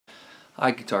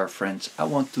Hi guitar friends, I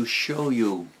want to show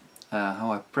you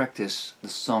how I practice the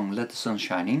song Let the Sun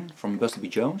Shine In from Busby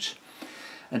Jones,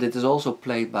 and it is also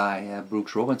played by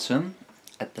Robertson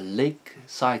at the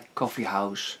Lakeside Coffee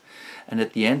House. And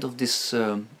at the end of this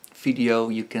video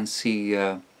you can see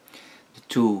the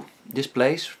two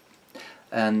displays,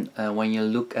 and when you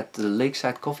look at the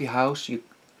Lakeside Coffee House you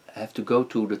have to go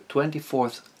to the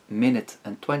 24th minute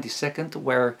and 20 seconds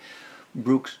where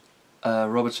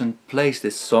Robertson plays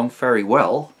this song very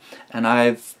well, and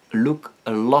I've looked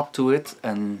a lot to it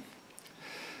and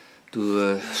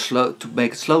to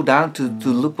make it slow down to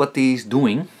look what he's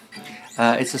doing.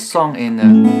 It's a song in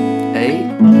A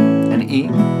and E,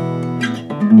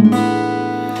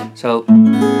 so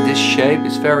this shape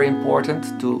is very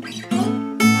important to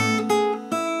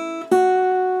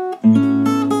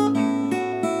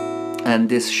and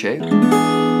this shape.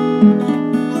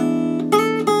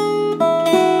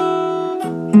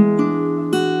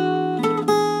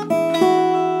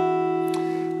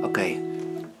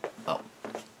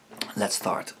 Let's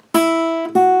start.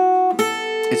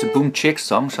 It's a boom chick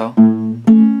song, so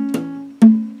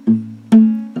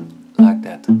like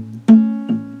that.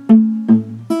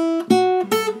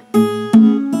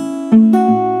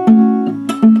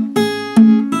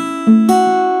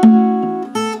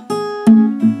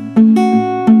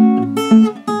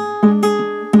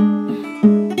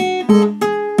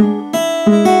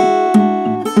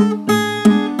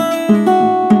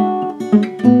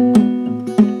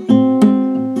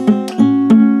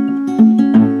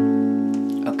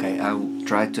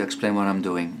 Try to explain what I'm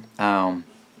doing. I'm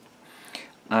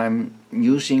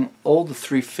using all the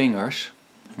three fingers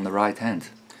on the right hand.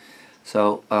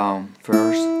 So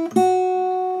first,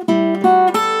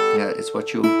 yeah, it's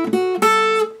what you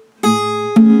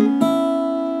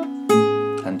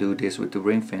and do this with the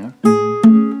ring finger.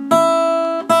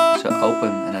 So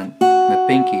open, and then my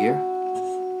pinky here.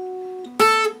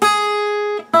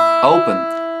 Open.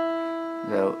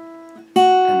 So,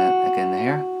 and then again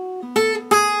here.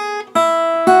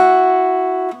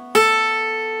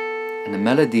 And the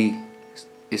melody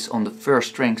is on the first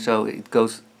string, so it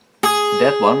goes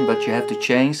that one, but you have to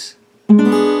change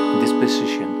this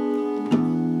position.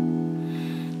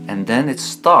 And then it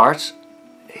starts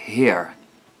here.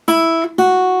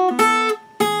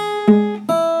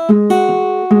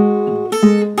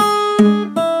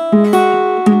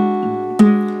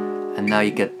 And now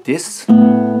you get this.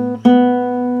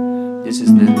 This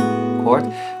is the chord,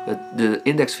 but the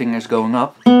index finger is going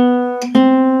up.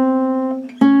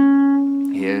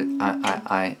 Here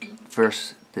I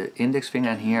first the index finger,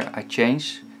 and here I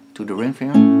change to the ring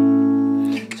finger.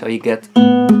 So you get.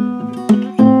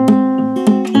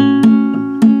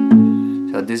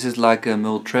 So this is like a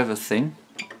Multrevor thing.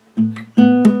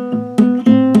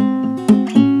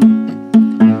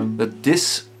 But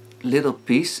this little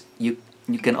piece you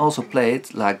can also play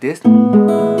it like this.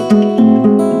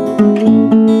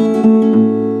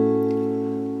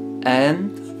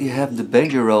 And you have the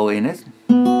banjo roll in it.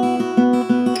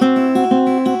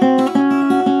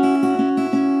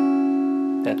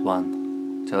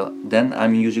 One. So then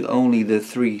I'm using only the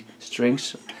three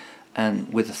strings, and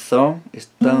with the thumb is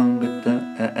thumb,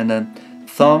 and then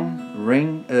thumb,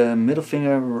 ring, middle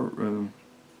finger,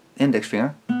 index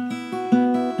finger.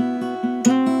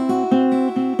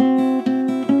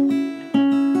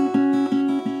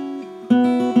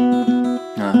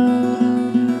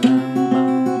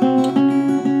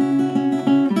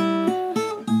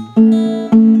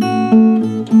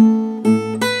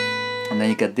 And then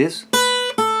you get this.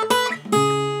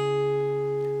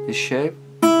 This shape,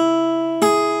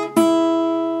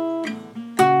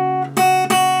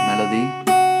 melody,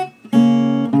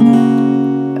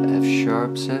 F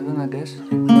sharp 7 I guess,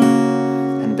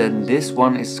 and then this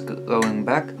one is going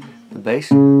back, the bass,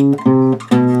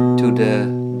 to the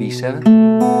B7,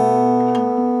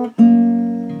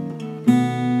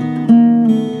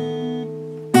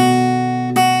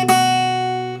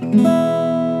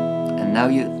 and now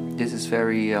this is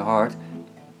very hard,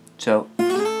 so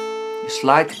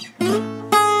slide,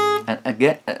 and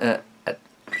again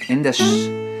in the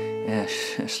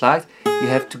slide you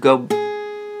have to go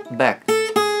back.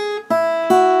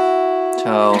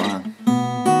 So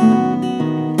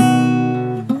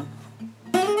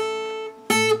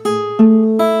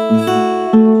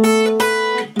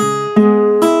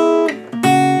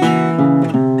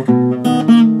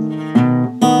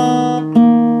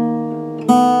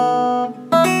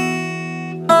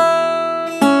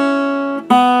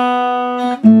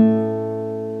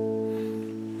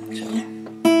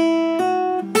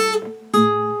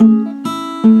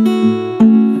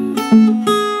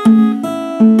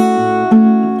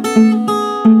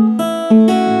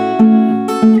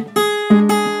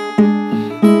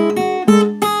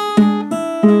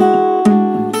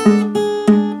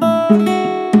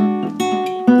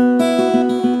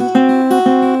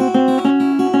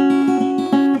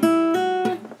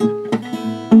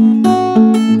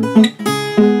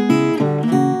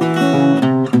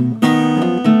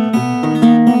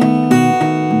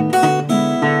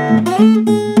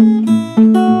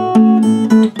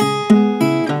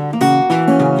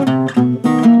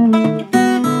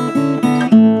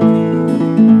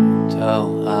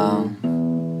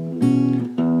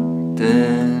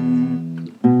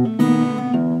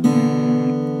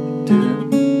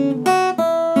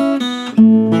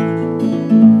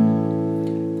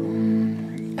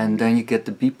and then you get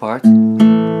the B part.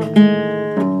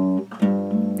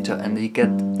 So, and you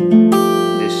get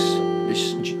this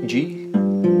G.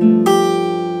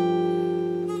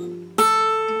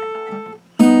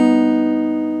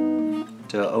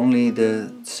 So only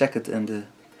the second and the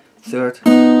third.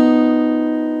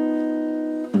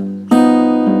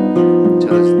 So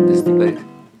it's this debate.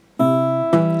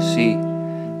 C,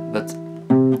 but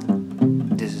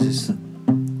this is,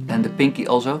 and the pinky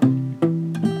also.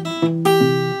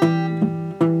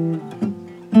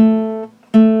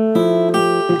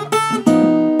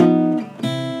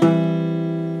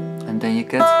 And then you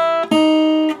get,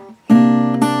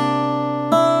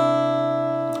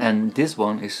 and this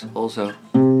one is also,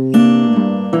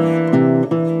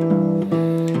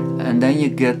 and then you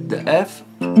get the F.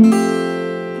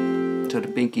 So the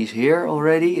pinky is here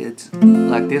already. It's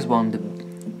like this one,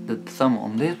 the thumb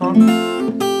on this one,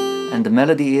 and the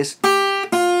melody is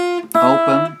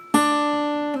open,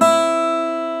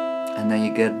 and then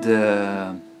you get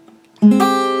the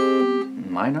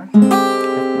minor, F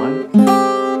minor,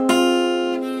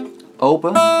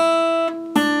 open,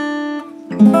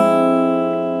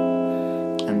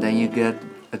 and then you get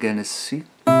again a C.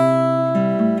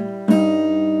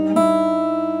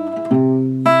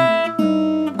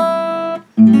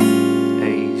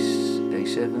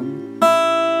 A7,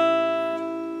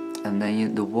 and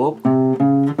then the whoop,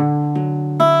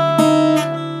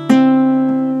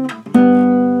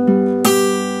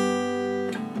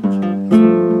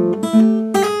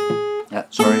 yeah,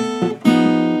 sorry,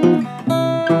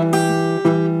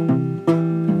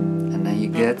 and then you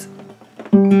get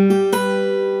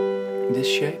this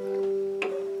shape.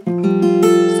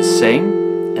 It's the same,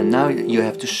 and now you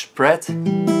have to spread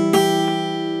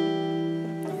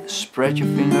your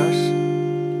fingers.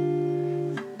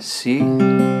 C, and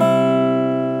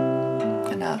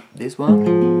now this one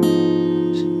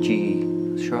is G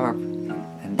sharp,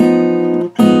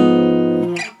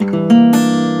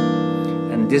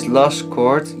 and this last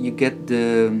chord you get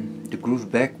the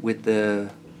groove back with the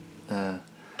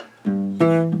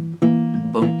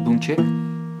boom chick.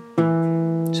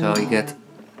 So you get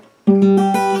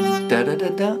da da da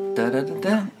da da da da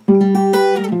da.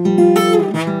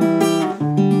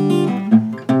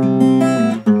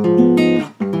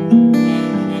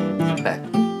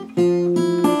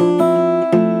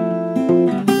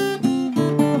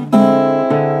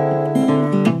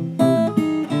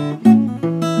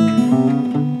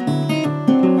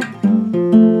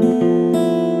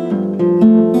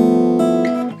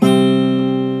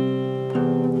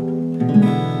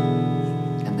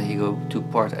 To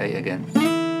part A again.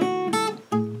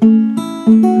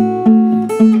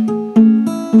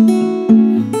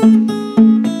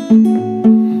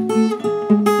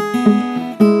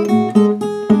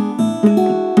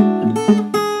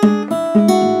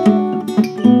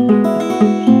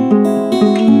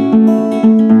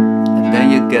 And then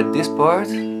you get this part,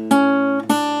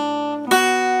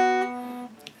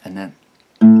 and then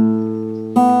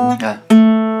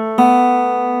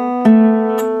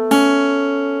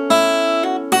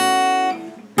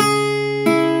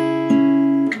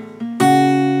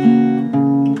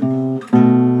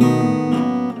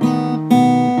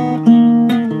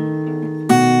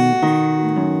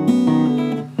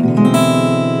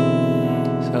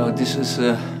this is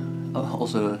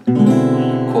also a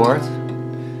chord,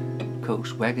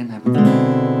 Coast Wagon, have it there.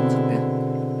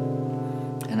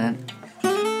 And then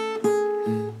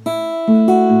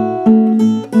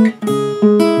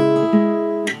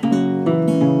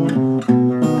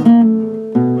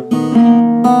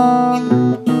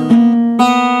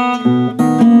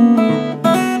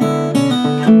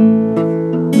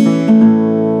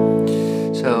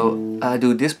so I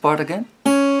do this part again.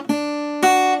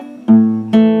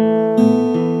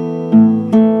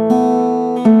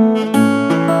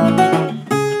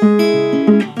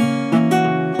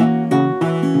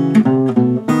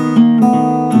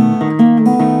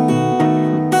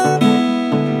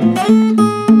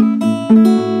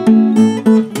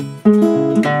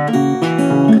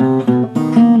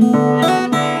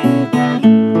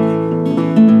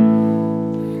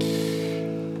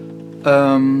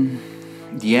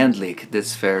 The end lick,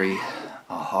 that's very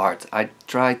hard. I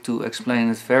try to explain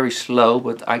it very slow,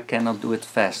 but I cannot do it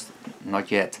fast,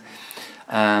 not yet.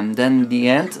 Then the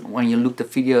end, when you look the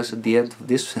videos at the end of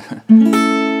this,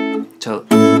 so,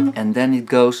 and then it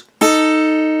goes.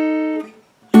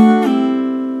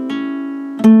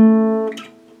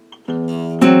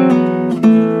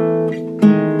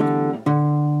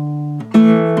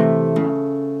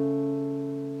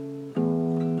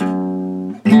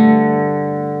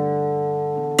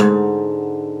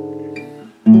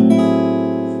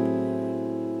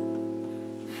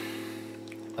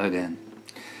 again.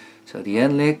 So the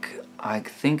end lick, I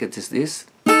think it is this.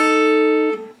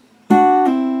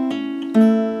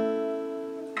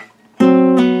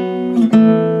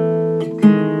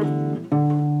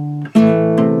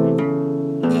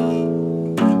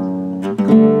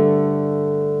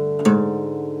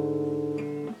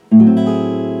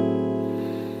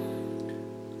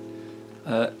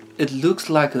 It looks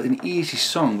like an easy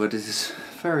song, but it is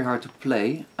very hard to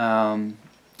play.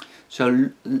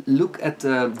 So look at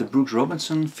the Brooks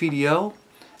Robertson video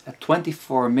at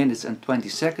 24 minutes and 20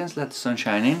 seconds, Let the Sun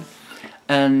Shine In.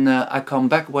 And I come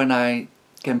back when I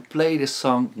can play this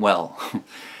song well.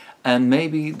 And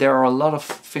maybe there are a lot of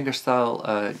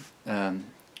fingerstyle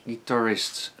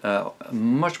guitarists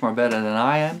much more better than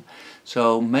I am.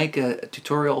 So make a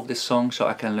tutorial of this song so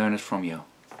I can learn it from you.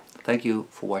 Thank you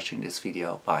for watching this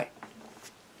video. Bye.